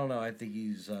 I don't know. I think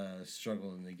he's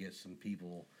struggling to get some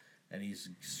people, and he's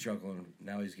struggling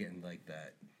now. He's getting like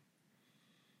that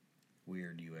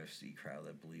weird UFC crowd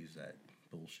that believes that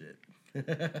bullshit.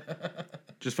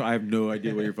 I have no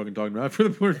idea what you're fucking talking about. For the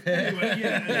board. Anyway,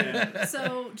 yeah.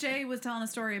 So Jay was telling a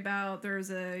story about there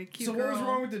was a cute So girl. what was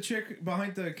wrong with the chick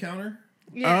behind the counter?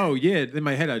 Oh yeah, in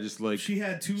my head I just like. She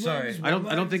had two Sorry. legs. I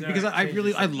don't think because I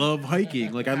love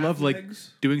hiking. Like I love like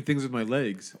Legs. doing things with my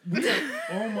legs.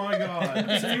 Oh my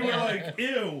god! So you were like,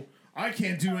 "Ew, I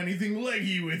can't do anything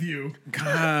leggy with you."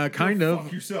 Kind of.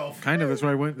 Fuck yourself. Kind of. That's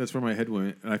where I went. That's where my head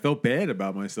went, and I felt bad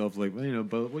about myself. Like, well,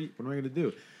 but what am I gonna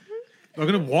do? I'm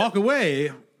gonna walk away.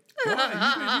 Why?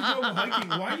 You go hiking.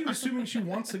 Why are you assuming she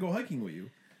wants to go hiking with you?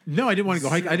 No, I didn't want to go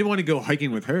hiking. I didn't want to go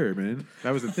hiking with her, man.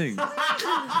 That was the thing.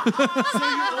 So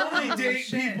you only date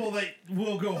people that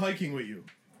will go hiking with you.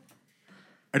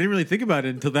 I didn't really think about it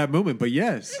until that moment, but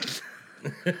yes,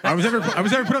 I was never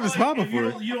put on the spot If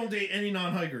before. you don't date any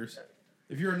non-hikers.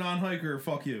 If you're a non-hiker,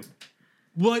 fuck you.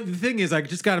 Well, the thing is, I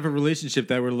just got out of a relationship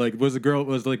that was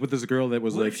with this girl that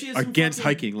was What like if she has some against fucking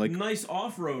hiking. Like, nice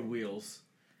off-road wheels?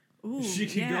 Ooh, She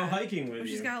could go yeah. hiking with Or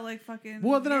she's you. got like fucking.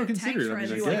 Well, then I would tank consider it. I mean,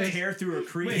 treads. I Like guess. tear through a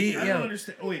creek. Wait, I yo. don't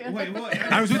understand. Wait, what?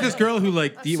 I was with this girl who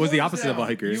like was the Slow opposite of a down.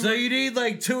 hiker. So you need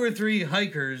like 2 or 3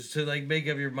 hikers to like make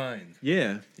up your mind.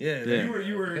 Yeah. Yeah. Yeah.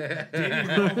 You were dating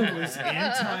a girl who was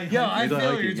anti-hiking. Yo, I He's feel not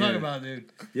what hiking, you're talking yeah. about,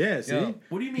 dude. Yeah. See, Yo.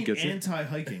 What do you mean Gets it.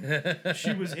 anti-hiking?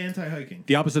 She was anti-hiking.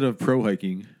 the opposite of pro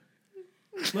hiking.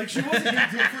 Like she wasn't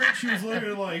indifferent. She was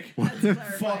literally like,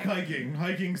 "Fuck hiking.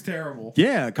 Hiking's terrible."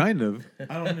 Yeah, kind of.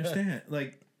 I don't understand.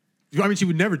 Like, I mean, she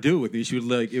would never do it with me. She would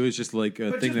like it was just like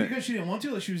a but thing just that because she didn't want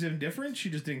to, like she was indifferent,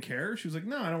 she just didn't care. She was like,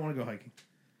 "No, I don't want to go hiking."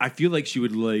 I feel like she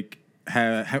would like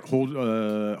hold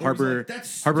harbor like,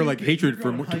 "That's harbor like stupid. hatred You're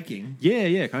for going hiking."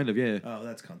 Yeah, kind of, yeah. Oh,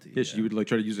 that's cunty. Yeah, she would like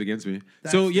try to use it against me.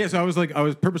 That's So yeah, so I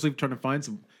was purposely trying to find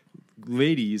some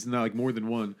ladies, not like more than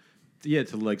one. Yeah,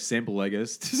 to like sample, I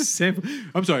guess. To sample.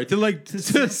 I'm sorry, to like To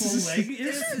sample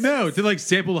leg? No, to like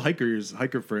sample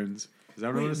hiker friends. Is that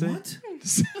what I Wait, want to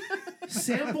say? what?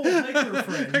 Sample hiker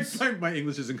friends. My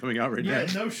English isn't coming out right Yeah,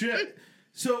 now. no shit.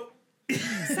 So, You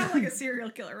sound like a serial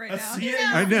killer right now.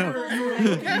 I know.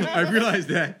 I realized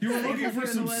that. You were looking for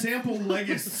some sample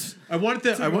legists. I wanted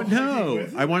to.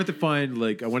 I wanted to find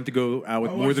like I wanted to go out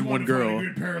with I more just than one wanted to find girl. a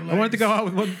good pair of I wanted to go legs. out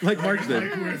with one like Mark said.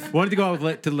 hike with. I wanted to go out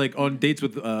with like on dates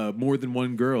with more than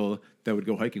one girl that would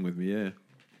go hiking with me. Yeah.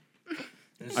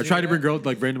 I tried to bring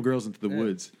random girls into the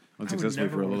woods unsuccessfully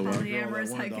for a little while.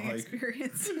 Polyamorous wanted to hiking hike.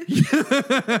 experience.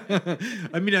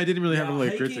 I mean, I didn't really have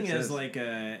like great hiking success. as like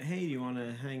a hey, do you want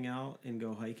to hang out and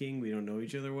go hiking? We don't know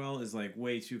each other well. Is like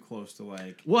way too close to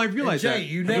like. Well, I realized Jay, that.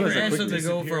 you I never realized that asked them quickly. to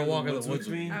go for a walk in the Woods woods with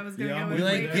with me? me. I was gonna Yeah, go we with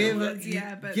like, Wade give in the a- woods,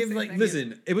 yeah, but give, same like, thing.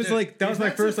 Listen, it was Dude, like that was my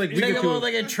that's first a- like you week Take or them two. on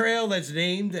like a trail that's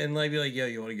named and like be like, yo,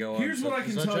 you want to go on? Here's what I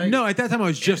can such tell hike? you. No, at that time I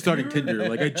was just starting you're- Tinder.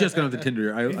 Like I just got onto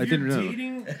Tinder. I If didn't you're know.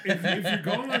 dating, if you're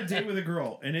going on a date with a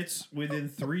girl and it's within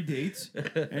 3 dates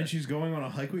and she's going on a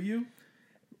hike with you,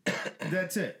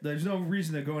 that's it. There's no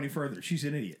reason to go any further. She's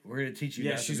an idiot. We're gonna teach you.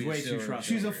 Yeah, not to she's be way too silly. trustworthy.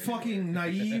 She's a fucking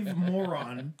naive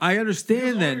moron. I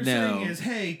understand All that you're now. saying is,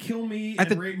 hey, kill me At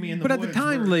and the- rape me in the but at the woods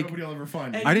time, where like- nobody will ever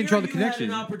find me. And I didn't draw here the you had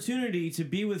connection. an opportunity to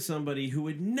be with somebody who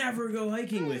would never go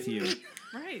hiking with you,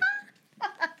 Right.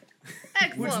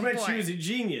 which Excellent meant she point. was a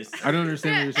genius. I don't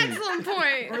understand what you're saying. Excellent Or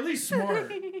point. at least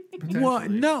smart. potentially.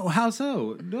 What? No, how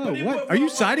so? No, But it- what? but- Are you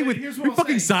well, siding wait, with? here's Are what you I'm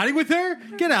fucking saying. siding with her?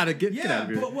 Get out of get Yeah, out of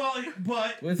here.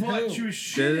 but With who? she was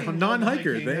The shitting on the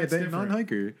non-hiker, hiking, they that's different.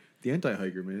 non-hiker, the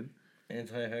anti-hiker, man.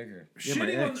 Anti-hiker. Yeah, my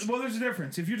Shitting ex. on, well, there's a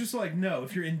difference. If you're just like, no,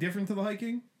 if you're indifferent to the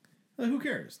hiking, who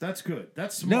cares? That's good.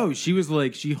 That's smart. No, she was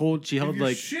like she held if you're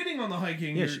like shitting on the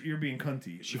hiking, Yeah, you're being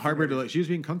cunty. she harbored like she was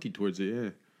being cunty towards it. Yeah,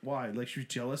 Why? Like she was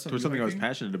jealous of towards you something I was hiking?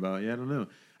 passionate about. Yeah, I don't know.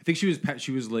 I think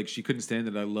she was like she couldn't stand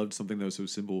that I loved something that was so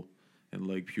simple and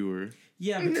like pure.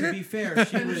 Yeah, but to be fair,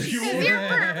 she was. You're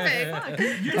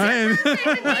perfect. I am.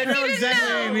 I know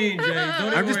exactly what you mean, Jay.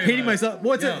 Don't I'm just worry painting about myself.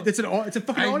 Well, it's No. it's a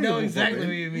fucking it. I audio. know exactly what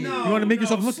man. you mean. No, You wanna make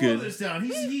yourself look slow good. this down.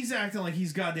 He's acting like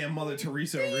he's goddamn Mother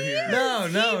Teresa over here.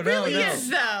 No, Really is,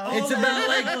 though.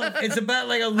 It's about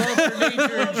like a love for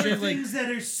nature and shit. Like, Things that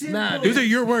are simple. Nah, Those are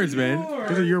your words, man. Pure.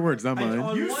 Those are your words, not I- mine.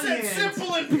 on You one said hand-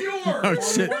 simple and pure. Oh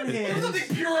shit! On one There's hand,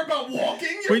 nothing pure about walking.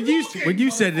 You're When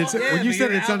you said it, motherfucker. when you but said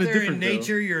you're it sounded out there different. in though.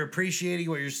 nature, you're appreciating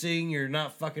what you're seeing. You're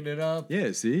not fucking it up.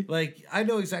 Yeah, see, Like I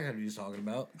know exactly what he's talking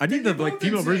about. I need the Then you like both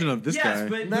female insane. version of this yes, guy.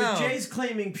 but No. Jay's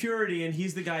claiming purity, and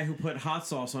he's the guy who put hot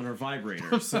sauce on her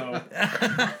vibrator. So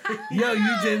Yo,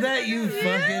 you did that, you fucking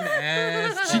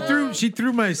ass. She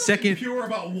threw my second. pure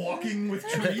about walking with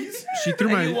trees. She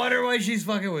threw And you my. wonder why she's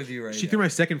fucking with you right She now. threw my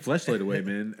second fleshlight away,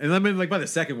 man. And I mean, like by the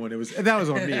second one, that was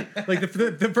on me. Like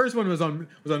the first one was on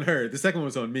her. The second one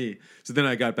was on me. So then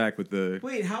I got back with the.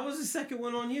 wait, how was the second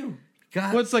one on you?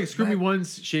 God, Well, it's like screw me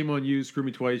once, shame on you. Screw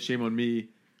me twice, shame on me.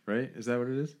 Right? Is that what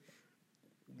it is?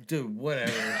 dude,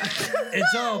 whatever.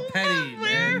 It's all petty,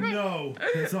 man. No,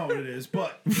 that's not what it is.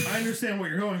 But I understand what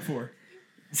you're going for.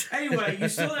 Anyway, you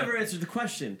still never answered the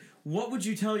question. What would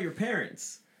you tell your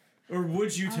parents? Or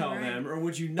would you tell them? Or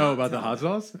would you not? Oh, about the tell hot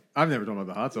them? sauce? I've never talked about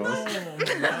the hot sauce.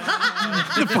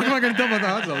 What the fuck am I going to talk about the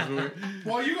hot sauce for?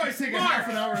 While you guys take a half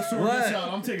an hour to sort What? this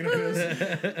out, I'm taking a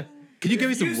piss. Can you give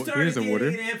me If some, you give me started some dating water?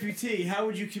 an amputee, how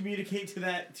would you communicate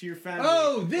to your family?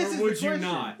 Oh, this or is would the you question.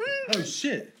 not? Oh,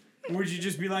 shit. Or would you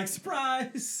just be like,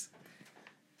 surprise?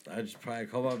 I'd just probably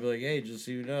call up and be like, hey, just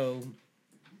so you know,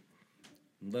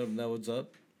 let them know what's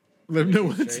up. Let him know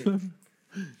what's Straight. up.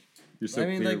 You're so I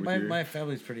mean, clear like, with your- my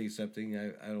family's pretty accepting.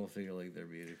 I don't think like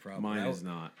there'd be any problem. Mine I is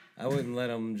not. I wouldn't let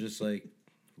them just like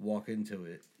walk into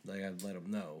it. Like I'd let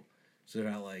them know, so they're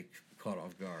not like caught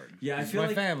off guard. Yeah, I It's feel my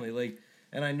like- family, like,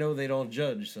 and I know they don't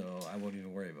judge, so I won't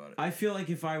even worry about it. I feel like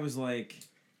if I was like,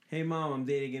 hey, Mom, I'm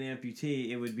dating an amputee,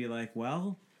 it would be like,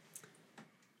 well,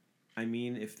 I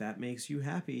mean, if that makes you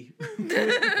happy.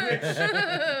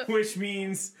 which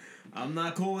means I'm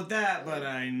not cool with that, but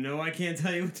I know I can't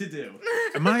tell you what to do.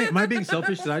 Am I being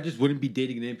selfish that I just wouldn't be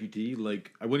dating an amputee?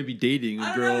 Like, I wouldn't be dating a I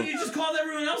don't know, girl. you just called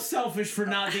everyone else selfish for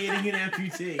not dating an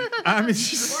amputee. I mean,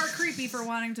 she's- Or creepy for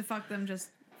wanting to fuck them just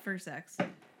for sex.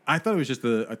 I thought it was just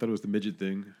the midget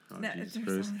thing. Oh, No, Jesus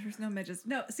there's Christ. no midgets.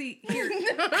 No, see, here. There's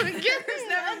There's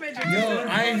never midgets. Yo, Don't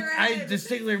roll your I head.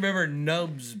 distinctly remember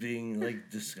nubs being like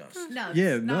discussed. Nubs.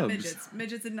 Yeah, not nubs. midgets.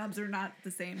 Midgets and nubs are not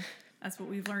the same. That's what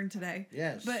we've learned today.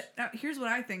 Yes. But here's what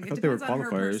I think. It thought they were depends on her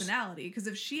qualifiers. personality. Because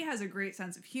if she has a great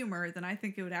sense of humor, then I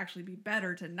think it would actually be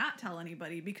better to not tell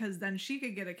anybody, because then she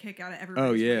could get a kick out of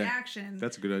everybody's Oh yeah, reaction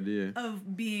that's a good idea.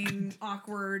 of being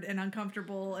awkward and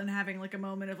uncomfortable and having like a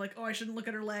moment of like, oh, I shouldn't look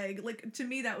at her leg. Like, to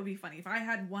me, that would be funny. If I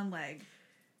had one leg,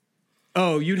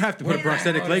 Oh, you'd have to put a Yeah.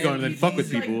 prosthetic leg on and then fuck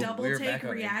with like people. double We're take back on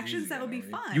reactions, MPs that would be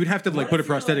again, fun. You would have to What like put a if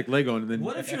you're prosthetic like- leg on and then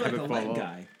What if you're have like it a fall leg off.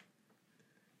 guy?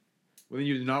 Well, then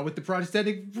you're not with the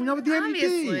prosthetic. You're not with the Obviously.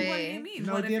 amputee. What do you mean?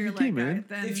 No, What if the you're amputee, like man.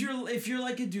 then If you're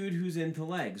like a dude who's into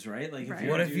legs, right? Like, Right.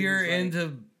 you're What a if dude you're who's like-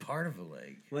 into part of a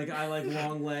leg? Like, I like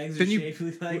long legs Then and you-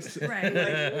 shapely legs.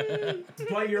 right?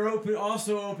 But you're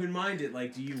open-minded.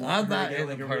 Like, do you want I'm her not to get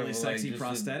into like a part really of the leg, sexy just to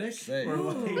prosthetic? say. Or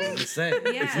like, Just saying.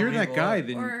 Yeah. If you're that People guy, are.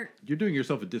 then Or- you're doing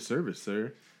yourself a disservice,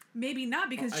 sir. Maybe not,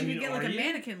 because I she mean, could get like are a you?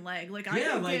 mannequin leg. Like I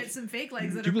Yeah, could like- get some fake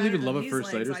legs that Do you are believe better in love than at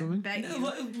first these sight or legs, something? I bet Yeah, you.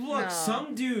 look, No.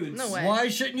 some dudes. No way. Why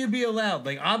shouldn't you be allowed?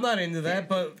 Like, I'm not into that,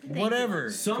 but whatever.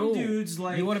 Some Cool. dudes,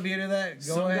 like- You want to be into that?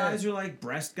 Go Some ahead. guys are like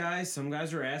breast guys. Some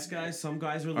guys are ass guys. Some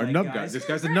guys are Our leg nub guys. guy. This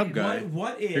guy's the nub guy.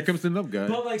 What if? Here comes the nub guy.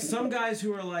 But like some guys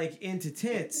who are like into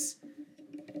tits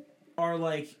are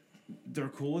like they're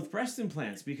cool with breast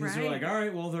implants because they're Right. like, all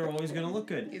right, well they're always gonna look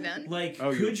good. You done? Like, Oh,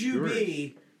 you're could you curious.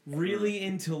 be really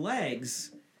into legs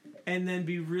and then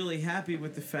be really happy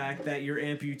with the fact that your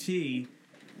amputee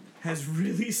has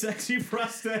really sexy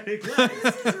prosthetic legs?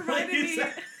 This reminded Like, is me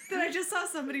that- that I just saw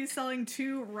somebody selling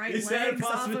 2 right Is that a legs off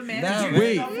a possibility? mannequin. No,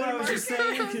 Wait. That's what I was just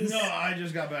saying. 'Cause- No, I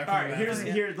just got back. All from right, the here's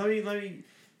bathroom. here. Let me.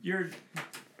 You're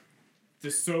the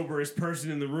soberest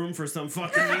person in the room for some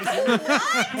fucking reason,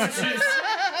 which is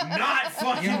not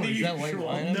fucking Yo, the is that white usual.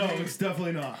 wine? No, it's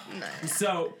definitely not.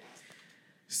 So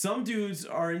some dudes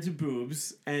are into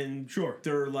boobs, and Sure.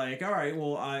 they're like, all right,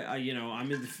 well, I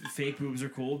I'm into fake boobs are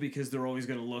cool because they're always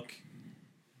going to look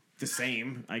the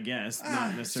same, I guess.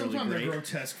 Not necessarily Sometimes great. they're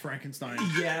grotesque Frankenstein.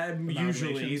 Yeah,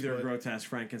 usually amalgamations, they're but- grotesque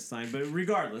Frankenstein, but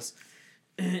regardless,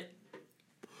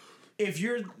 if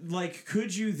you're like,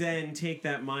 could you then take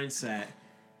that mindset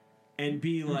and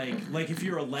be like if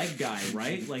you're a leg guy,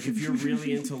 right? Like if you're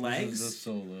really into legs,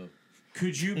 Solo.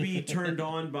 could you be turned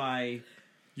on by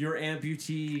your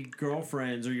amputee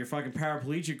girlfriends or your fucking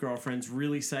paraplegic girlfriend's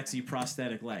really sexy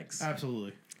prosthetic legs?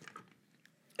 Absolutely.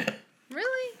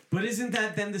 Really? But isn't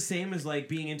that then the same as like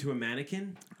being into a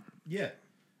mannequin? Yeah.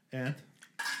 And?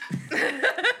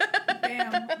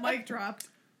 Bam, mic dropped.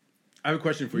 I have a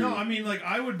question for you. No, I mean, like,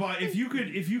 I would buy if you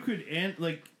could, and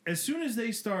like, as soon as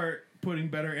they start putting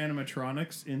better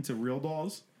animatronics into real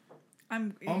dolls,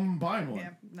 I'm buying one. Yeah,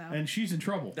 no. And she's in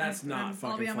trouble. That's not I'll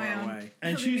fucking be on my far own. away.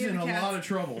 And Leave she's me in the a cats. lot of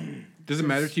trouble. Does it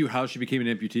matter to you how she became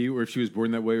an amputee, or if she was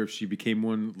born that way, or if she became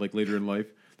one like later in life?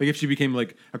 Like if she became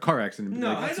like a car accident,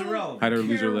 No, like, that's irrelevant. had her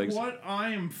lose her Care legs. what I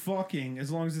am fucking,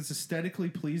 as long as it's aesthetically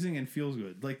pleasing and feels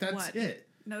good. Like that's What? it.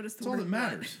 Notice the That's all word that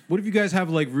matters. What if you guys have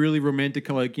like really romantic,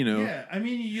 like Yeah, I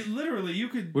mean, you literally you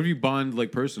could. What if you bond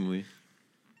like personally?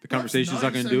 The conversation's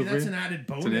not That's going to do nice. it for That's you. an added It's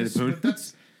bonus. an added bonus. But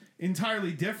that's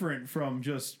entirely different from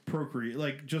just procreate,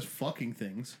 like just fucking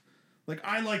things. Like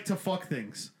I like to fuck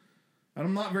things, and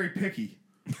I'm not very picky.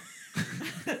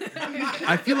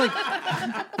 I feel like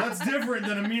That's different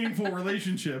than a meaningful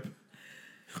relationship.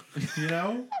 You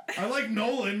know, I like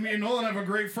Nolan. Me and Nolan have a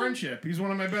great friendship. He's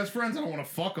one of my best friends. I don't want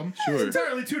to fuck him. Sure. It's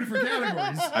entirely two different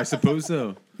categories. I suppose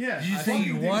so. Yeah. Did you say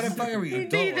you want to fuck or you don't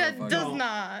Indeed, want to that fuck? does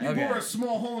not. You Okay. bore a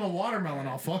small hole in a watermelon,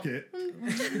 I'll fuck it.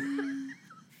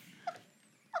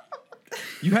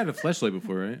 You had a fleshlight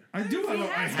before, right? I do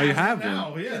have. Oh, you have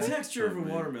now. one? Yeah. The texture of a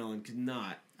watermelon could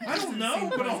not. I don't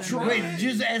know, but I'll try. Wait, did you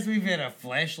just ask me if you had a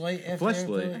flashlight? after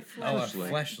Fleshlight. that? Oh, a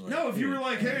flashlight. No, if you were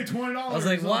like, hey, $20. I was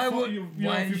like, why would- you why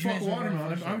know, if did you you fuck ask me for a watermelon? I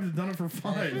would flashlight? have done it for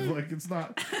 $5. Like it's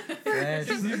not.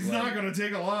 Flashlight. It's not gonna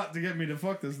take a lot to get me to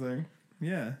fuck this thing.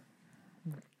 Yeah.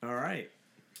 All right.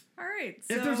 All right.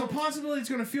 So If there's a possibility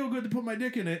it's gonna feel good to put my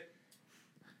dick in it,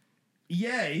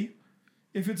 yay.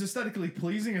 If it's aesthetically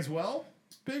pleasing as well,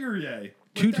 bigger yay.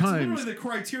 Two that's times. literally the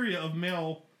criteria of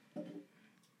male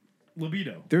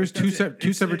libido. There's Like, that's it. two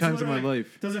It's separate times in my literally,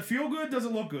 life. Does it feel good? Does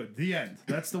it look good? The end.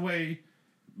 That's the way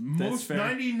most fair.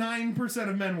 99%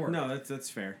 of men work. No, that's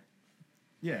fair.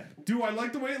 Yeah. Do I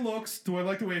like the way it looks? Do I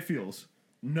like the way it feels?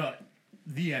 Nut.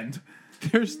 The end.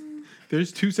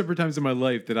 There's two separate times in my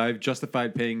life that I've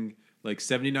justified paying like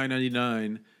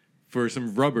 $79.99 for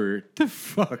some rubber to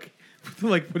fuck, to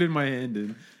like put in my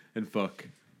hand and fuck.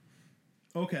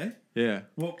 Okay. Yeah.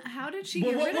 Well, how did she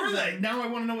well get what rid were of they? them? Now I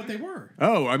want to know what they were.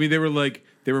 Oh, I mean, they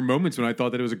were moments when I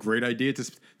thought that it was a great idea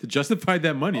to justify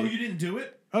that money. Oh, you didn't do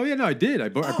it? Oh yeah, no, I did. I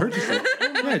purchased it.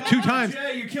 Yeah, God, 2 times.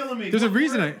 Jay, you're killing me. There's a What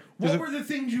reason were- I- What there's a- were the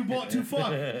things you bought to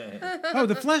fuck? Oh,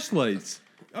 the fleshlights.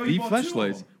 Oh, you The bought 2 of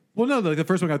fleshlights. them. Well, no, like the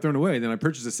first one got thrown away. Then I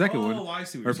purchased the second one. Oh, I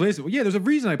see what I you're replaced it. Well, yeah, there's a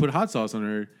reason I put hot sauce on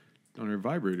her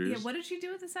vibrators. Yeah. What did she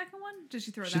do with the second one? Did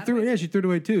she throw She that threw it. away? Yeah, she threw it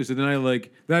away too. So then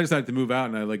I decided to move out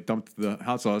and I like dumped the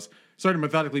hot sauce. Started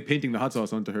methodically painting the hot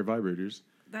sauce onto her vibrators.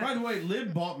 By the way,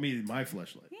 Lib bought me my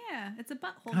fleshlight. Yeah, it's a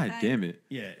butthole. God tag. damn it!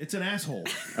 Yeah, it's an asshole.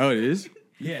 Oh, it is. Good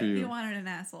Yeah. for You you. wanted an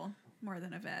asshole more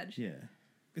than a veg. Yeah.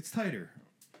 It's tighter.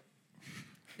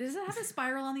 Does it have a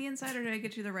spiral on the inside, or did I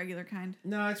get you the regular kind?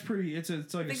 No, it's pretty. It's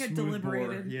like I think a I smooth bore.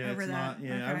 deliberated Yeah, over it's that. not.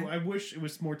 Yeah, Okay. I wish it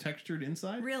was more textured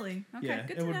inside. Really? Okay, Yeah,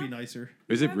 good it to would know. be nicer.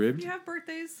 Is You it have- ribbed? You have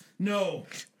birthdays? No.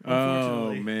 Oh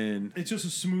Unfortunately. man, It's just a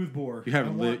smooth bore. you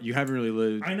haven't I want- You haven't really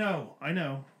lived. I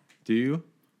know. Do you?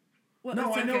 Well, No,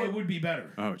 it's I know okay. it would be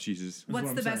better. Oh Jesus. What's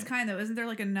what the I'm best saying. kind though? Isn't there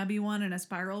like a nubby one and a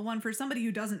spiral one for somebody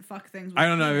who doesn't fuck things? With I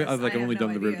don't know. penis? I've have only no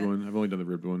done the ribbed idea. one. I've only done the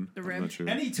ribbed one. The I'm ribbed? not sure.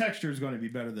 Any texture is going to be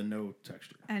better than no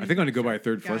texture. Any I think I'm gonna go buy a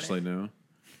third Got it. fleshlight now.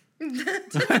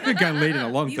 I haven't gotten laid in a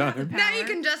long You have the time. Now you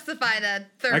can justify that I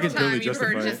third can time totally you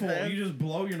justify it. purchased Full. this. You just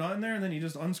blow your nut in there, and then you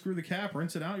just unscrew the cap,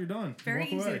 rinse it out, you're done. Very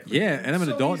Walk easy away. to clean. Yeah, and I'm an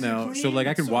So adult easy to now, clean, so like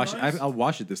I can so wash. nice. I'll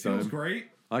wash it this Feels time. great.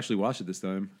 I'll actually wash it this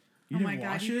time. You Oh my didn't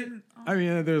god, wash you it? didn't. I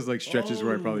mean, there's like stretches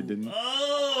where I probably didn't.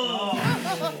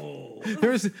 Oh.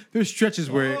 There's stretches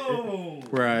where Oh.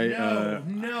 where I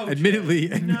no, admittedly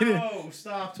Jeff. admitted. No,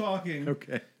 stop talking.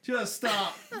 Okay. Just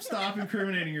stop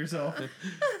incriminating yourself.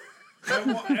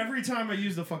 Every time I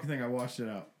use the fucking thing, I washed it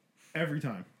out. Every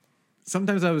time.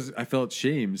 Sometimes I felt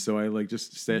shame, so I like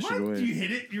just stashed What? it away. You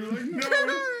hit it? You're like,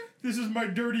 no, this is my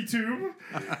dirty tube.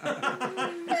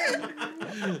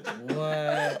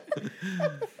 What?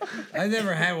 I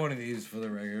never had one of these for the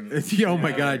record. Oh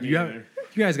my god, you have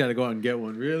You guys got to go out and get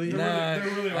one, really? They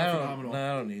really are phenomenal.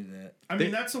 No, I don't need that. I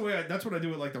mean, that's the way. That's what I do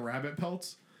with like the rabbit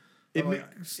pelts. I like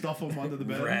stuff them under the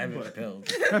bed. Rabbit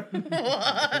pelts.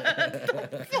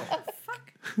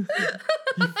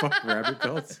 You fuck rabbit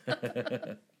pelts.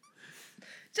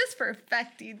 Just for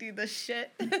effect, you do this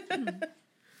shit.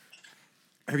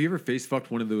 Have you ever face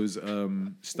fucked one of those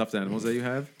stuffed animals that you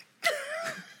have?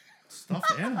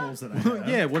 Stuffed animals that I have.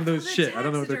 Yeah, one of those shit. I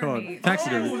don't know what they're called.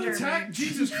 Taxidermy. Oh,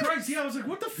 Jesus Christ! Yeah, I was like,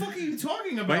 what the fuck are you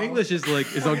talking about? My English is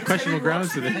on questionable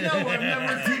grounds today. No, I've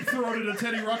never deep throated a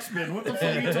Teddy Ruxpin. What the fuck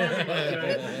are you talking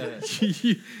about,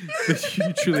 Jay?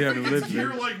 You truly haven't lived, Here,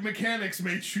 man. like mechanics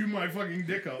may chew my fucking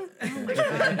dick up.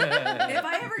 If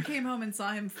I ever came home and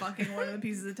saw him fucking one of the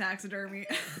pieces of taxidermy,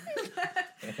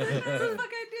 what the fuck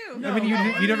I do? I mean,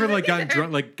 you never gotten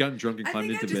drunk and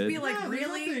climbed into I'd just bed. be like, There's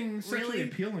really, nothing sexually really.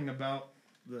 appealing about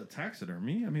the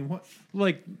taxidermy. I mean, what?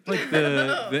 Like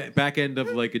the back end of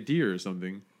like a deer or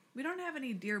something. We don't have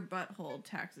any deer butthole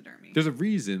taxidermy. There's a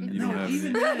reason you don't have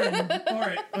even it. then. All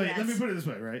right, wait, let me put it this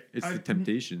way, right? It's the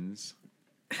Temptations.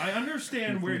 I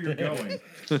understand where you're going,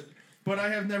 but I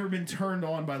have never been turned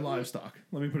on by livestock.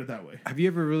 Let me put it that way. Have you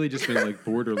ever really just been like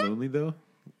bored or lonely though?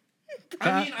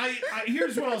 I mean, I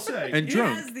here's what I'll say. And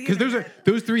drunk, because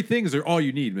those three things are all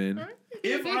you need, man.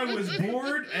 If I was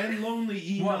bored and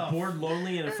lonely enough, What, bored,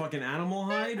 lonely, and a fucking animal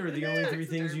hide are the only three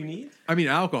things you need? I mean,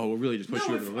 alcohol will really just push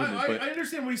you over the limit. But I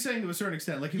understand what he's saying to a certain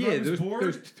extent. Like if yeah, I was there's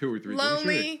bored, two or three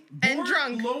Lonely things. and bored,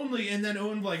 drunk. lonely, and then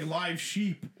owned like live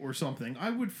sheep or something,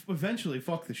 I would eventually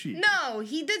fuck the sheep. No,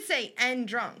 he did say and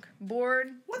drunk.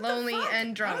 Bored, lonely, and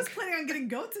I drunk. was planning on getting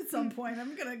goats at some point.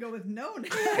 I'm gonna go with no. All you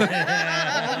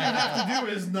have to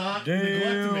do is not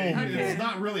neglect me. Okay. It's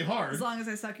not really hard. As long as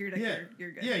I suck your dick, Yeah,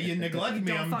 you're good. yeah. You neglect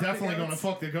me, Don't I'm fuck the definitely goats.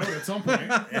 gonna fuck the goat at some point.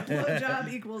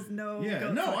 Blowjob equals no. Yeah,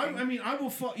 goat no, fucking. I mean, I will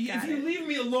fuck. If Got you it. leave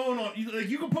me alone on, like,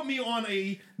 you can put me on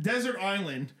a desert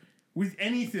island with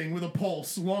anything with a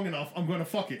pulse long enough, I'm going to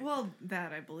fuck it. Well,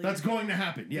 that I believe. That's going to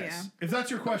happen. Yes. Yeah. If that's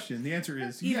your question, the answer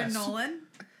is Even yes. Nolan.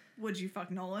 Would you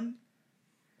fuck Nolan?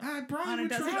 I On probably a would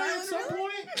desert try at island, some really?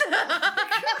 point.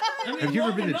 I mean, Have you ever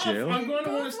long been to enough, jail? I'm going to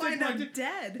want to Both stick wind my up dick.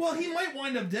 dead. Well, he might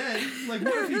wind up dead. Like,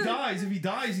 what if he dies? If he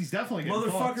dies, he's definitely getting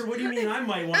Motherfucker, fucked. what do you mean I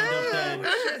might wind up dead?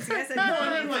 See, I said No, no.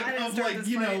 I mean, like, I didn't of, start like, this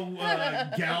you fight. know,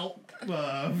 gout.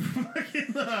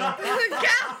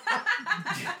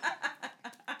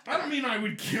 I don't mean I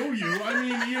would kill you. I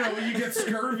mean, you know, you get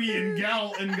scurvy and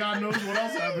gout, and God knows what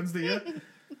else happens to you.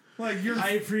 Like you're.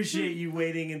 I appreciate you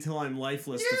waiting until I'm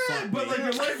lifeless to Yeah, fuck but me. like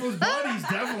your lifeless body's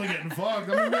definitely getting fucked.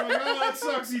 I'm gonna be like, oh, that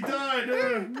sucks. He died.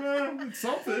 Well, it's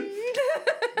something.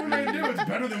 What am I gonna do? It's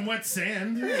better than wet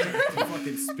sand.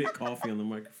 fucking spit coffee on the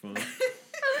microphone.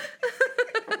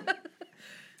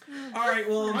 All right,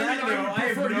 well, on I that mean, I note, would I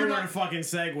have prefer- you're nowhere not- to fucking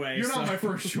segue. You're so. not my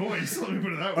first choice. Let me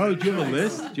put it that way. Oh, do you have a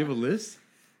list? Do you have a list?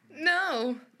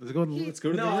 No. Let's go to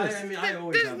the No, list. I mean, I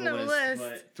always There's have a no list,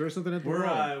 list. Throw something at the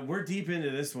wall. we're deep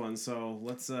into this one, so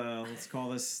let's call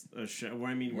this a show.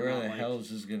 I mean, we're Where not the like, hell is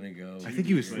this gonna go? I think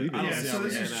he was I sleeping. don't Yeah, see so how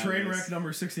this we're is getting out of train this. wreck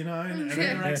number 69. And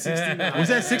Train wreck 69. Was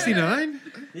that 69?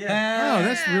 Yeah. Oh,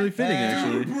 that's really fitting,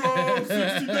 actually. Bro,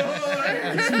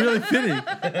 69. It's really fitting.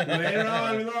 Later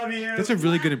on, we love you. That's a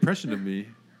really good impression of me.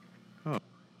 Oh.